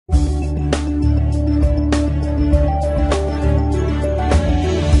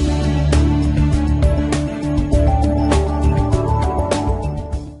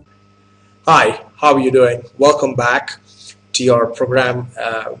Hi, how are you doing? Welcome back to your program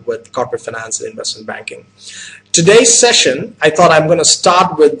with corporate finance and investment banking. Today's session, I thought I'm going to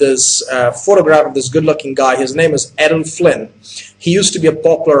start with this photograph of this good-looking guy. His name is Errol Flynn. He used to be a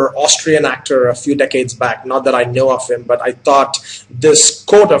popular Austrian actor a few decades back. Not that I know of him, but I thought this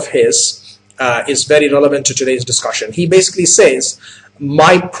quote of his is very relevant to today's discussion. He basically says,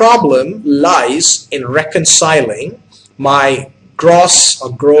 "My problem lies in reconciling my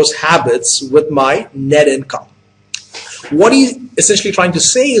gross habits with my net income." What he's essentially trying to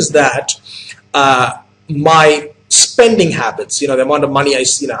say is that my spending habits, the amount of money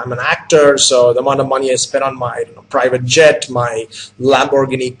I'm an actor, so the amount of money I spend on my private jet, my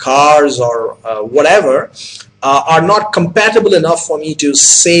Lamborghini cars, or whatever, are not compatible enough for me to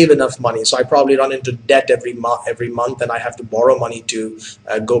save enough money. So I probably run into debt every month, and I have to borrow money to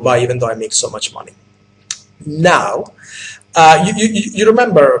go by, even though I make so much money. Now, you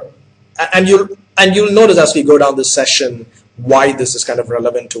remember, and you'll notice as we go down this session why this is kind of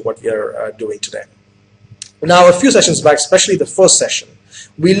relevant to what we are doing today. Now, a few sessions back, especially the first session,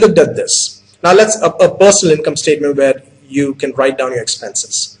 we looked at this. Now, let's a personal income statement where you can write down your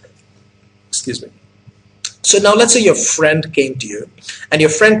expenses. Excuse me. So now, let's say your friend came to you, and your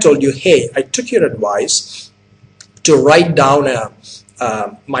friend told you, "Hey, I took your advice to write down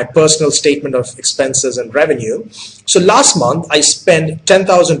my personal statement of expenses and revenue. So last month I spent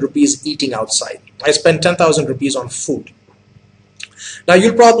 10,000 rupees eating outside. I spent 10,000 rupees on food." Now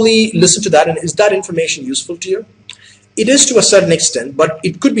you'll probably listen to that, and is that information useful to you? It is to a certain extent, but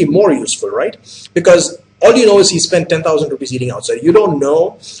it could be more useful, right? Because all you know is he spent 10,000 rupees eating outside. You don't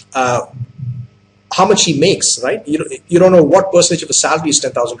know how much he makes, right? You don't know what percentage of a salary is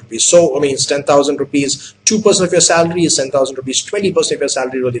 10,000 rupees. So, I mean, it's 10,000 rupees, 2% of your salary is 10,000 rupees, 20% of your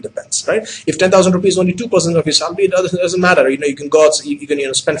salary, really depends, right? If 10,000 rupees is only 2% of your salary, it doesn't matter. You can go out, you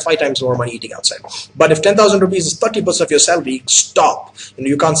can spend 5 times more money eating outside. But if 10,000 rupees is 30% of your salary, stop.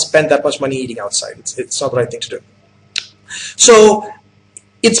 You can't spend that much money eating outside. It's not the right thing to do. So,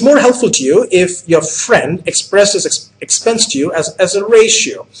 it's more helpful to you if your friend expresses expense to you as a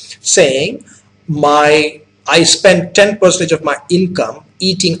ratio, saying, I spent 10% of my income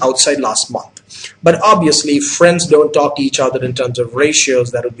eating outside last month. But obviously, friends don't talk to each other in terms of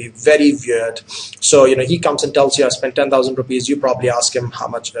ratios. That would be very weird. So, he comes and tells you, "I spent 10,000 rupees. You probably ask him, how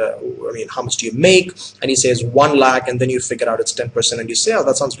much do you make? And he says 1 lakh, and then you figure out it's 10%, and you say, "Oh,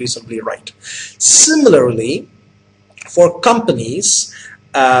 that sounds reasonably right." Similarly, for companies,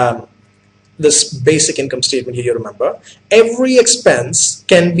 this basic income statement here, you remember, every expense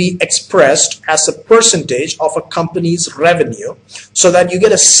can be expressed as a percentage of a company's revenue, so that you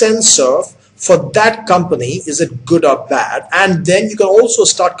get a sense of, for that company, is it good or bad? And then you can also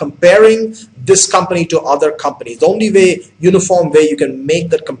start comparing this company to other companies. The only uniform way you can make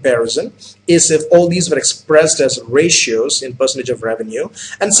that comparison is if all these were expressed as ratios in percentage of revenue.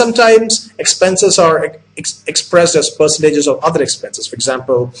 And sometimes expenses are expressed as percentages of other expenses. For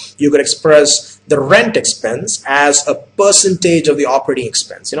example, you could express the rent expense as a percentage of the operating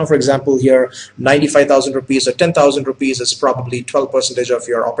expense. For example, here 95,000 rupees or 10,000 rupees is probably 12% of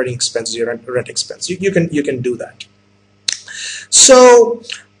your operating expenses, your rent expense. You can do that. So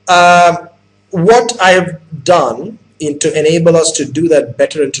what I've done to enable us to do that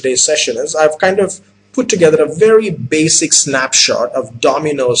better in today's session is I've kind of put together a very basic snapshot of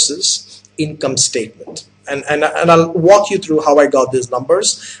Dominos' income statement. And I'll walk you through how I got these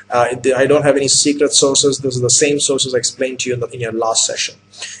numbers. I don't have any secret sources. These are the same sources I explained to you in your last session.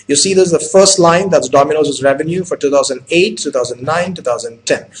 You see, this is the first line. That's Dominos' revenue for 2008, 2009,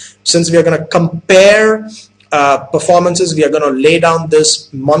 2010. Since we are going to compare performances, we are going to lay down this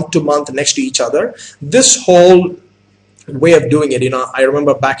month to month next to each other. This whole way of doing it, I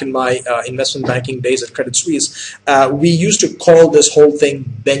remember back in my investment banking days at Credit Suisse, we used to call this whole thing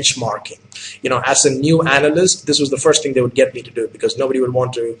benchmarking. As a new analyst, this was the first thing they would get me to do, because nobody would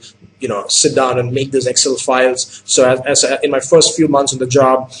want to, sit down and make these Excel files. So in my first few months in the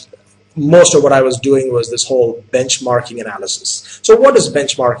job, most of what I was doing was this whole benchmarking analysis. So what is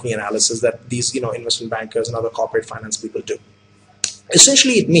benchmarking analysis that these, investment bankers and other corporate finance people do?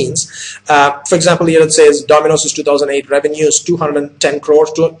 Essentially, it means, for example, here it says Dominos' 2008 revenue is 210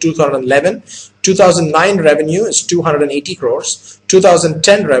 crores, 2011. 2009 revenue is 280 crores.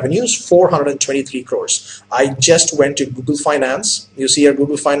 2010 revenue is 423 crores. I just went to Google Finance. You see here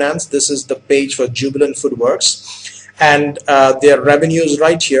Google Finance. This is the page for Jubilant Foodworks. And their revenue is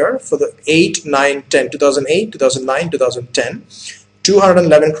right here for the 8, 9, 10, 2008, 2009, 2010.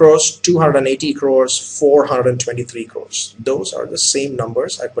 211 crores, 280 crores, 423 crores. Those are the same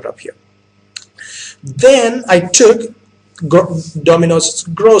numbers I put up here. Then I took Domino's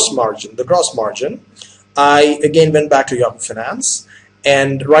gross margin, the gross margin, I again went back to Yahoo Finance,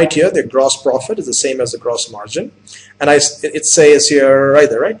 and right here the gross profit is the same as the gross margin, and it says here right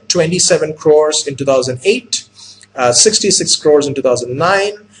there, right, 27 crores in 2008, 66 crores in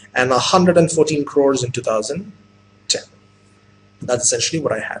 2009, and 114 crores in 2010. That's essentially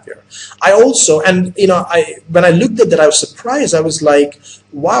what I have here. I also, and when I looked at that, I was surprised. I was like,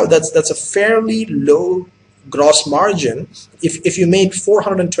 wow, that's a fairly low gross margin. If you made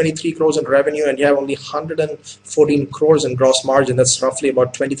 423 crores in revenue and you have only 114 crores in gross margin, that's roughly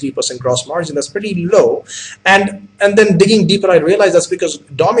about 23% gross margin. That's pretty low. And then digging deeper, I realized that's because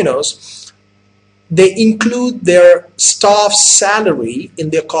Domino's, they include their staff salary in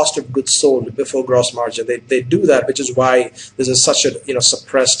their cost of goods sold before gross margin. They do that, which is why this is such a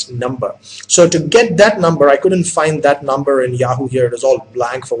suppressed number. So to get that number, I couldn't find that number in Yahoo here. It was all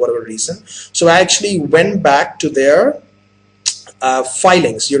blank for whatever reason. So I actually went back to their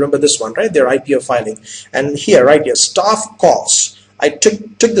filings. You remember this one, right? Their IPO filing. And here, right here, staff costs. I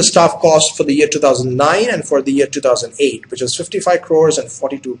took the staff cost for the year 2009 and for the year 2008, which was 55 crores and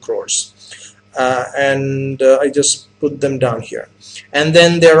 42 crores. I just put them down here. And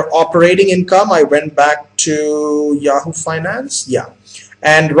then their operating income, I went back to Yahoo Finance,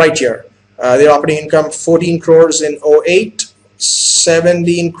 and right here, their operating income 14 crores in 08,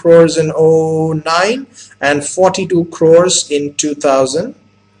 17 crores in 09, and 42 crores in 2010.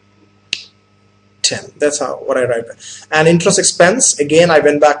 That's what I write. And interest expense, again, I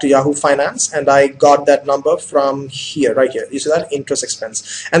went back to Yahoo Finance and I got that number from here, right here. You see that? Interest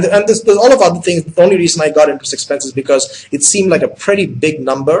expense. And there's all of other things. The only reason I got interest expense is because it seemed like a pretty big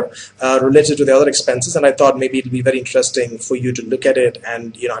number related to the other expenses, and I thought maybe it'll be very interesting for you to look at it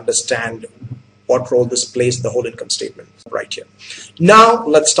and understand what role this plays in the whole income statement right here. Now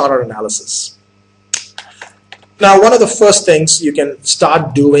let's start our analysis. Now, one of the first things you can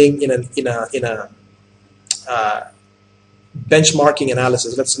start doing in a benchmarking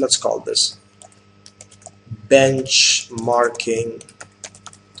analysis, let's call this benchmarking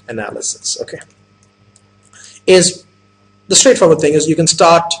analysis, okay, is the straightforward thing is you can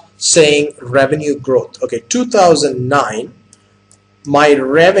start saying revenue growth. Okay, 2009, my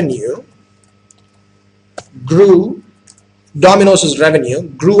revenue grew, Domino's revenue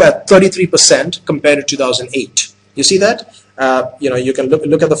grew at 33% compared to 2008. You see that? You can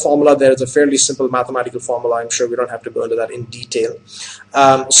look at the formula there. It's a fairly simple mathematical formula. I'm sure we don't have to go into that in detail.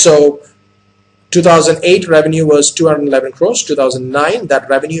 So 2008 revenue was 211 crores. 2009, that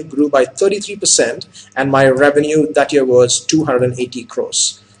revenue grew by 33%, and my revenue that year was 280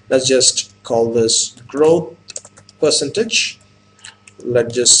 crores. Let's just call this growth percentage.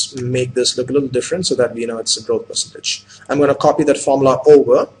 Let's just make this look a little different so that we know it's a growth percentage. I'm going to copy that formula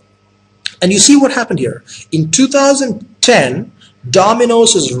over. And you see what happened here. In 2010,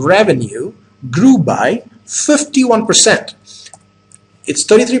 Domino's revenue grew by 51%. It's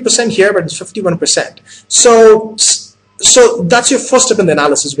 33% here, but it's 51%. So that's your first step in the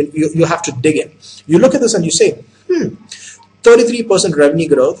analysis when you have to dig in. You look at this and you say, 33% revenue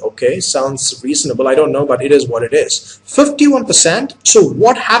growth, okay, sounds reasonable. I don't know, but it is what it is. 51%. So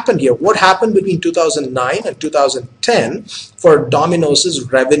what happened here? What happened between 2009 and 2010 for Domino's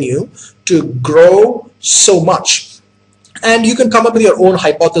revenue to grow so much? And you can come up with your own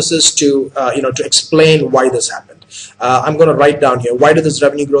hypothesis to explain why this happened. I'm going to write down here, why did this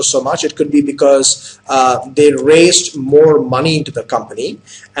revenue grow so much? It could be because they raised more money into the company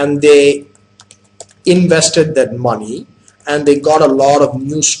and they invested that money, and they got a lot of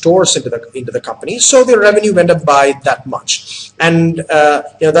new stores into the company, so their revenue went up by that much. And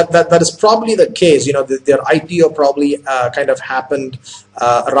that is probably the case. Their IPO probably kind of happened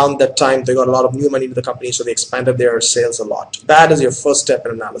around that time. They got a lot of new money into the company, so they expanded their sales a lot. That is your first step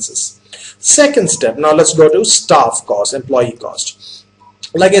in analysis. Second step. Now let's go to staff cost, employee cost.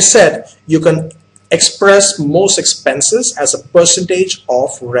 Like I said, you can express most expenses as a percentage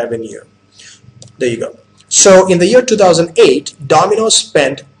of revenue. There you go. So in the year 2008, Domino's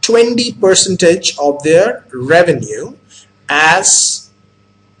spent 20% of their revenue as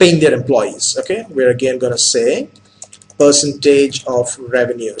paying their employees. Okay, we're again going to say percentage of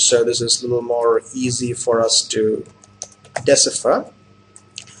revenue. So this is a little more easy for us to decipher.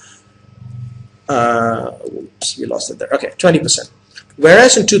 Oops, we lost it there. Okay, 20%.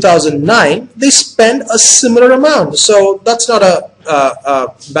 Whereas in 2009, they spent a similar amount. So that's not a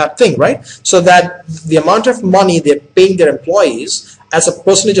bad thing, right? So that the amount of money they're paying their employees as a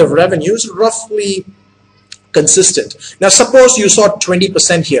percentage of revenue is roughly consistent. Now, suppose you saw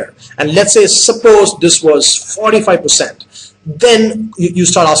 20% here, and let's say suppose this was 45%. then you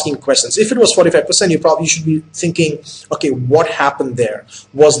start asking questions. If it was 45%, you should be thinking, okay, what happened there?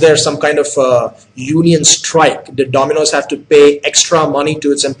 Was there some kind of union strike? Did Domino's have to pay extra money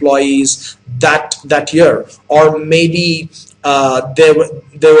to its employees that year? Or maybe there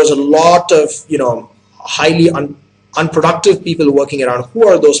was a lot of highly unproductive people working around. Who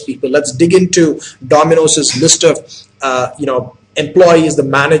are those people? Let's dig into Domino's list of employees, the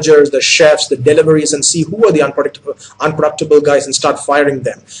managers, the chefs, the deliveries, and see who are the unproductible guys and start firing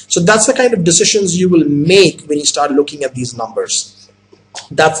them. So that's the kind of decisions you will make when you start looking at these numbers.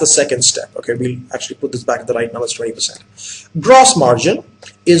 That's the second step. Okay, we'll actually put this back at the right numbers, 20%. Gross margin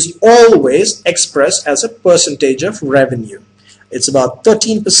is always expressed as a percentage of revenue. It's about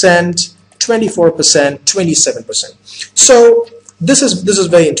 13%, 24%, 27%. So this is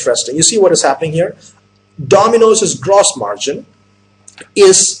very interesting. You see what is happening here? Domino's gross margin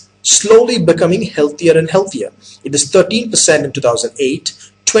is slowly becoming healthier and healthier. It is 13% in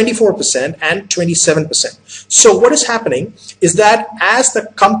 2008, 24% and 27%. So what is happening is that as the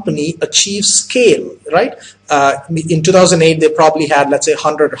company achieves scale, right? In 2008, they probably had, let's say,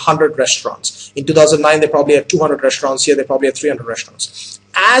 100 restaurants. In 2009, they probably had 200 restaurants. Here, they probably had 300 restaurants.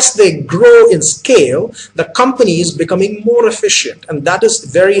 As they grow in scale, the company is becoming more efficient. And that is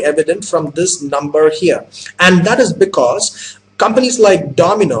very evident from this number here. And that is because companies like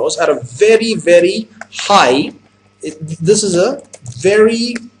Domino's are a very, very high, this is a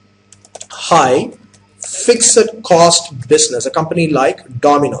very high fixed cost business, a company like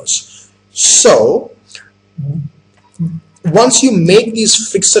Domino's. So once you make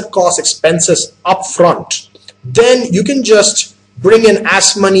these fixed cost expenses upfront, then you can just bring in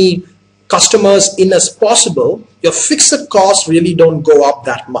as many customers in as possible. Your fixed costs really don't go up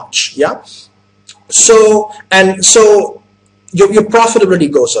that much. Yeah. So your profitability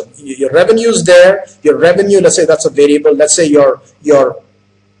goes up. Your revenue is there. Your revenue, let's say that's a variable. Let's say your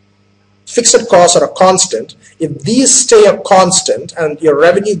fixed costs are a constant. If these stay a constant and your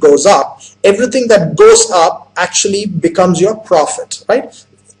revenue goes up, everything that goes up actually becomes your profit, right?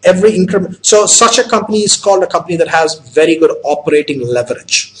 Every increment. So such a company is called a company that has very good operating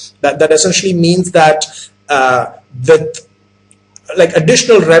leverage. That essentially means that with like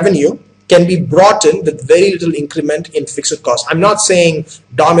additional revenue can be brought in with very little increment in fixed costs. I'm not saying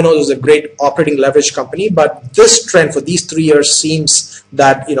Domino's is a great operating leverage company, but this trend for these 3 years seems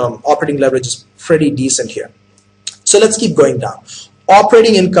that operating leverage is pretty decent here. So let's keep going down.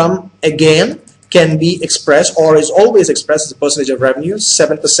 Operating income again can be expressed or is always expressed as a percentage of revenue.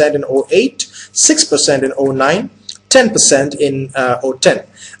 7% in 08, 6% in 09, 10% in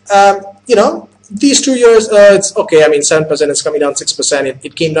 010. These 2 years, it's okay. I mean, 7% is coming down, 6%.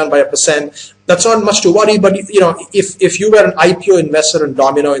 It came down by 1%. That's not much to worry. But if you were an IPO investor in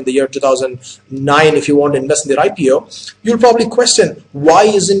Domino in the year 2009, if you want to invest in their IPO, you'll probably question, why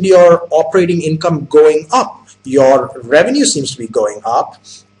isn't your operating income going up? Your revenue seems to be going up.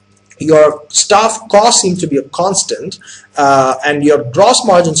 Your staff costs seem to be a constant, and your gross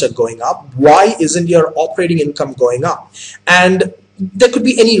margins are going up. Why isn't your operating income going up? And there could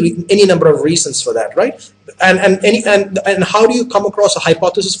be any number of reasons for that, right? And how do you come across a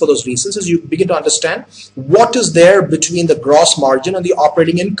hypothesis for those reasons? As you begin to understand what is there between the gross margin and the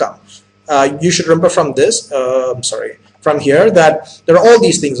operating income. You should remember from this, from here, that there are all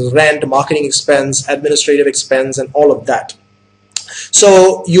these things: rent, marketing expense, administrative expense, and all of that.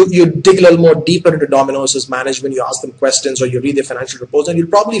 So you dig a little more deeper into Domino's management, you ask them questions, or you read their financial reports, and you'll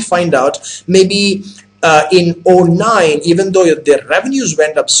probably find out maybe in 09, even though their revenues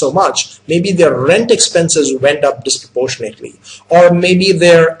went up so much, maybe their rent expenses went up disproportionately, or maybe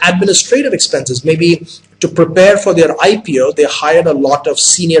their administrative expenses, maybe to prepare for their IPO, they hired a lot of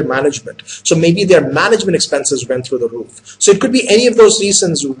senior management. So maybe their management expenses went through the roof. So it could be any of those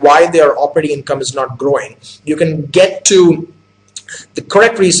reasons why their operating income is not growing. You can get to the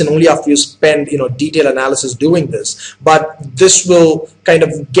correct reason only after you spend detailed analysis doing this, but this will kind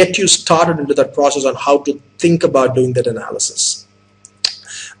of get you started into that process on how to think about doing that analysis.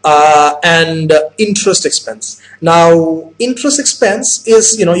 And interest expense. Now, interest expense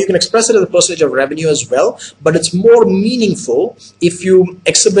is, you can express it as a percentage of revenue as well, but it's more meaningful if you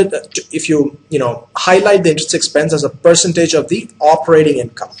highlight the interest expense as a percentage of the operating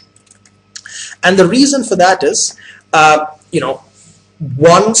income. And the reason for that is,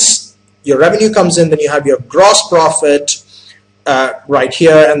 once your revenue comes in, then you have your gross profit right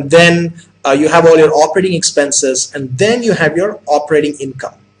here, and then you have all your operating expenses, and then you have your operating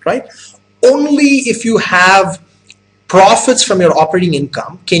income, right? Only if you have profits from your operating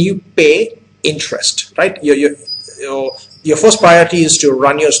income can you pay interest, right? Your your first priority is to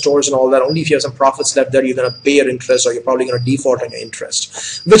run your stores and all that. Only if you have some profits left there, you're going to pay your interest, or you're probably going to default on your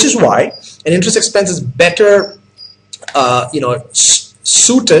interest. Which is why an interest expense is better,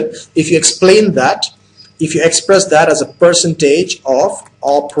 suited if you explain that, if you express that as a percentage of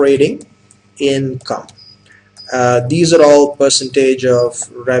operating income. These are all percentage of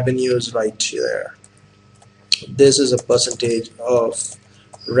revenues right there. This is a percentage of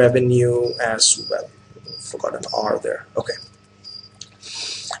revenue as well. Forgot an R there. Okay.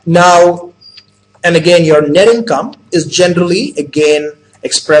 Now, and again, your net income is generally again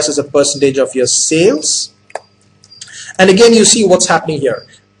expressed as a percentage of your sales. And again, you see what's happening here.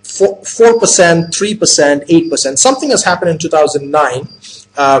 4%, 3%, 8%. Something has happened in 2009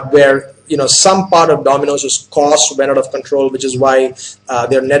 where some part of Domino's cost went out of control, which is why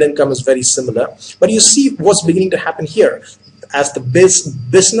their net income is very similar. But you see what's beginning to happen here. As the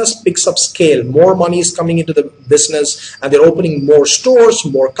business picks up scale, more money is coming into the business, and they're opening more stores,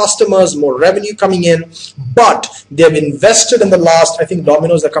 more customers, more revenue coming in. But they've invested in the last, I think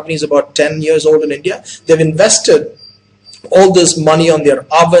Domino's, the company is about 10 years old in India. They've invested all this money on their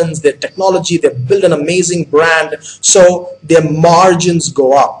ovens, their technology. They've built an amazing brand, so their margins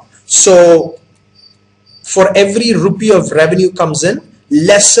go up. So for every rupee of revenue comes in,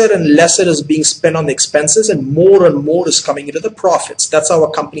 lesser and lesser is being spent on the expenses, and more is coming into the profits. That's how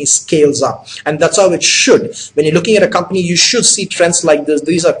a company scales up, and that's how it should. When you're looking at a company, you should see trends like this.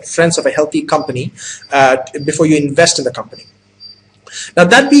 These are trends of a healthy company before you invest in the company. Now,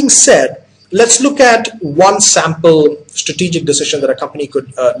 that being said, let's look at one sample strategic decision that a company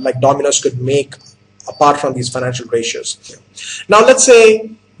could, like Domino's, could make apart from these financial ratios. Now, let's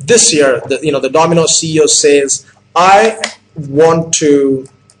say this year, the Domino's CEO says, I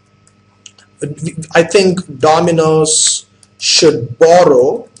think Domino's should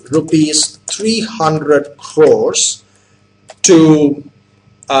borrow rupees 300 crores to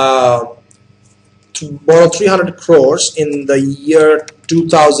borrow 300 crores in the year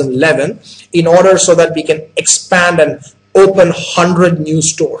 2011 in order so that we can expand and open 100 new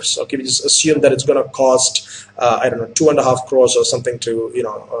stores. Okay, we just assume that it's going to cost I don't know, 2.5 crores or something to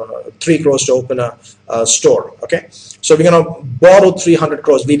 3 crores to open a store. Okay, so we're going to borrow 300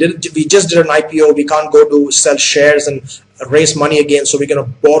 crores. We just did an IPO. We can't go to sell shares and raise money again, so we're going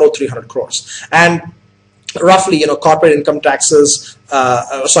to borrow 300 crores. And roughly, corporate income taxes,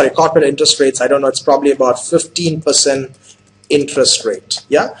 corporate interest rates, I don't know, it's probably about 15% interest rate.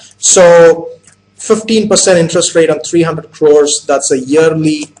 Yeah, so 15% interest rate on 300 crores, that's a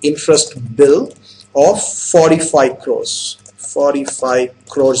yearly interest bill of 45 crores. 45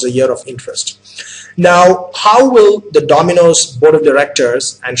 crores a year of interest. Now, how will the Domino's board of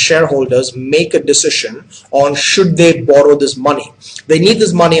directors and shareholders make a decision on should they borrow this money? They need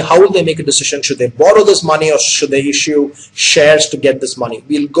this money. How will they make a decision? Should they borrow this money or should they issue shares to get this money?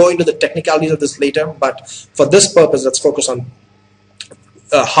 We'll go into the technicalities of this later, but for this purpose, let's focus on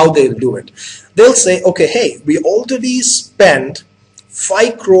how they'll do it. They'll say, okay, hey, we already spend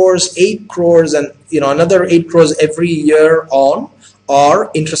 5 crores, 8 crores, and another 8 crores every year on our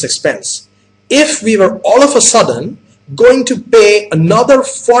interest expense. If we were all of a sudden going to pay another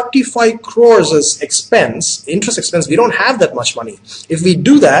 45 crores as interest expense, we don't have that much money. If we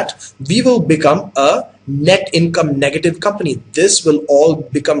do that, we will become a net income negative company. This will all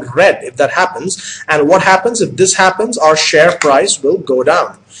become red if that happens. And what happens if this happens? Our share price will go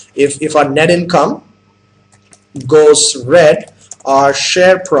down. If our net income goes red, our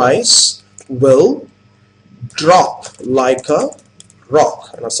share price will drop like a rock.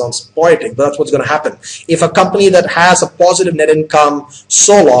 And that sounds poetic, but that's what's going to happen. If a company that has a positive net income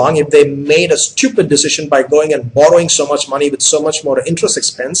so long, if they made a stupid decision by going and borrowing so much money with so much more interest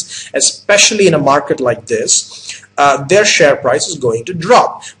expense, especially in a market like this, their share price is going to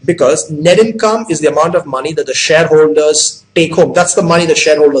drop, because net income is the amount of money that the shareholders take home. That's the money the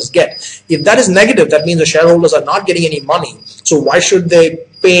shareholders get. If that is negative, that means the shareholders are not getting any money. So why should they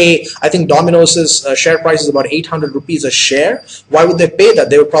pay? I think Domino's share price is about 800 rupees a share. Why would they pay that?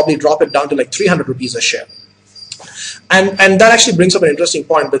 They would probably drop it down to like 300 rupees a share. And that actually brings up an interesting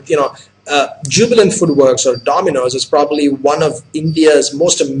point. But Jubilant Foodworks or Domino's is probably one of India's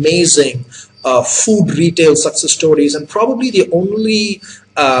most amazing food retail success stories, and probably the only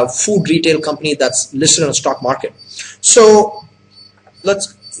food retail company that's listed on the stock market. So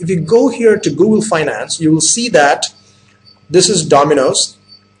if you go here to Google Finance, you will see that this is Domino's.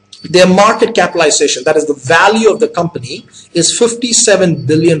 Their market capitalization, that is the value of the company, is 57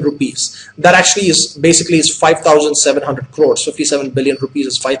 billion rupees. That actually is basically 5,700 crores. 57 billion rupees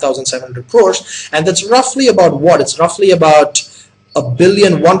is 5,700 crores, and that's roughly about what? It's roughly about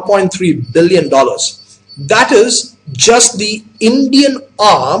 $1.3 billion. That is just the Indian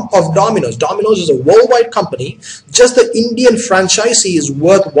arm of Domino's. Domino's is a worldwide company. Just the Indian franchisee is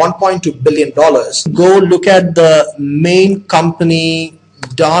worth $1.2 billion. Go look at the main company,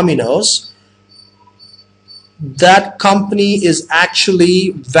 Domino's. That company is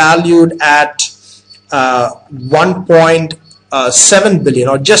actually valued at 1.7 billion,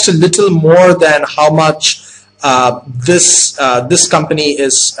 or just a little more than how much this company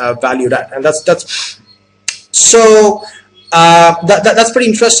is valued at. And that's so that's pretty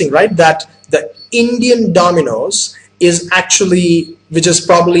interesting, right? That the Indian Domino's is actually, which is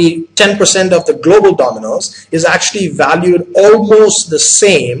probably 10% of the global Domino's, is actually valued almost the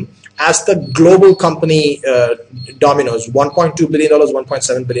same as the global company Dominos, $1.2 billion,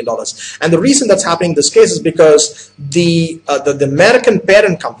 $1.7 billion. And the reason that's happening in this case is because the American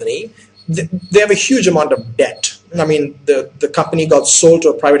parent company, they have a huge amount of debt. I mean, the company got sold to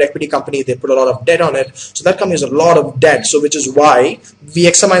a private equity company. They put a lot of debt on it. So that company has a lot of debt. So which is why we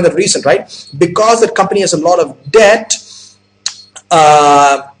examine the reason, right? Because that company has a lot of debt,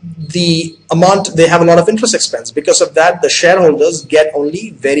 the amount, they have a lot of interest expense. Because of that, the shareholders get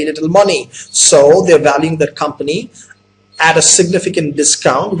only very little money. So they're valuing that company at a significant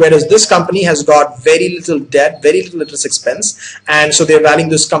discount, whereas this company has got very little debt, very little interest expense, and so they're valuing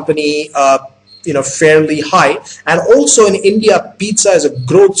this company fairly high. And also in India, pizza is a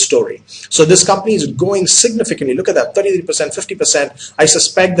growth story. So this company is growing significantly. Look at that, 33%, 50%. I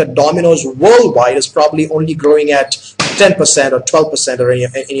suspect that Domino's worldwide is probably only growing at 10% or 12% or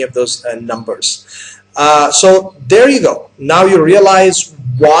any of those numbers. So there you go. Now you realize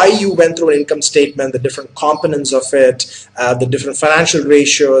why you went through an income statement, the different components of it, the different financial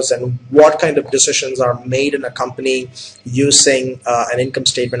ratios, and what kind of decisions are made in a company using an income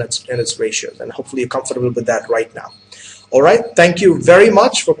statement and its ratios. And hopefully you're comfortable with that right now. All right. Thank you very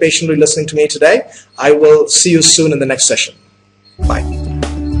much for patiently listening to me today. I will see you soon in the next session. Bye.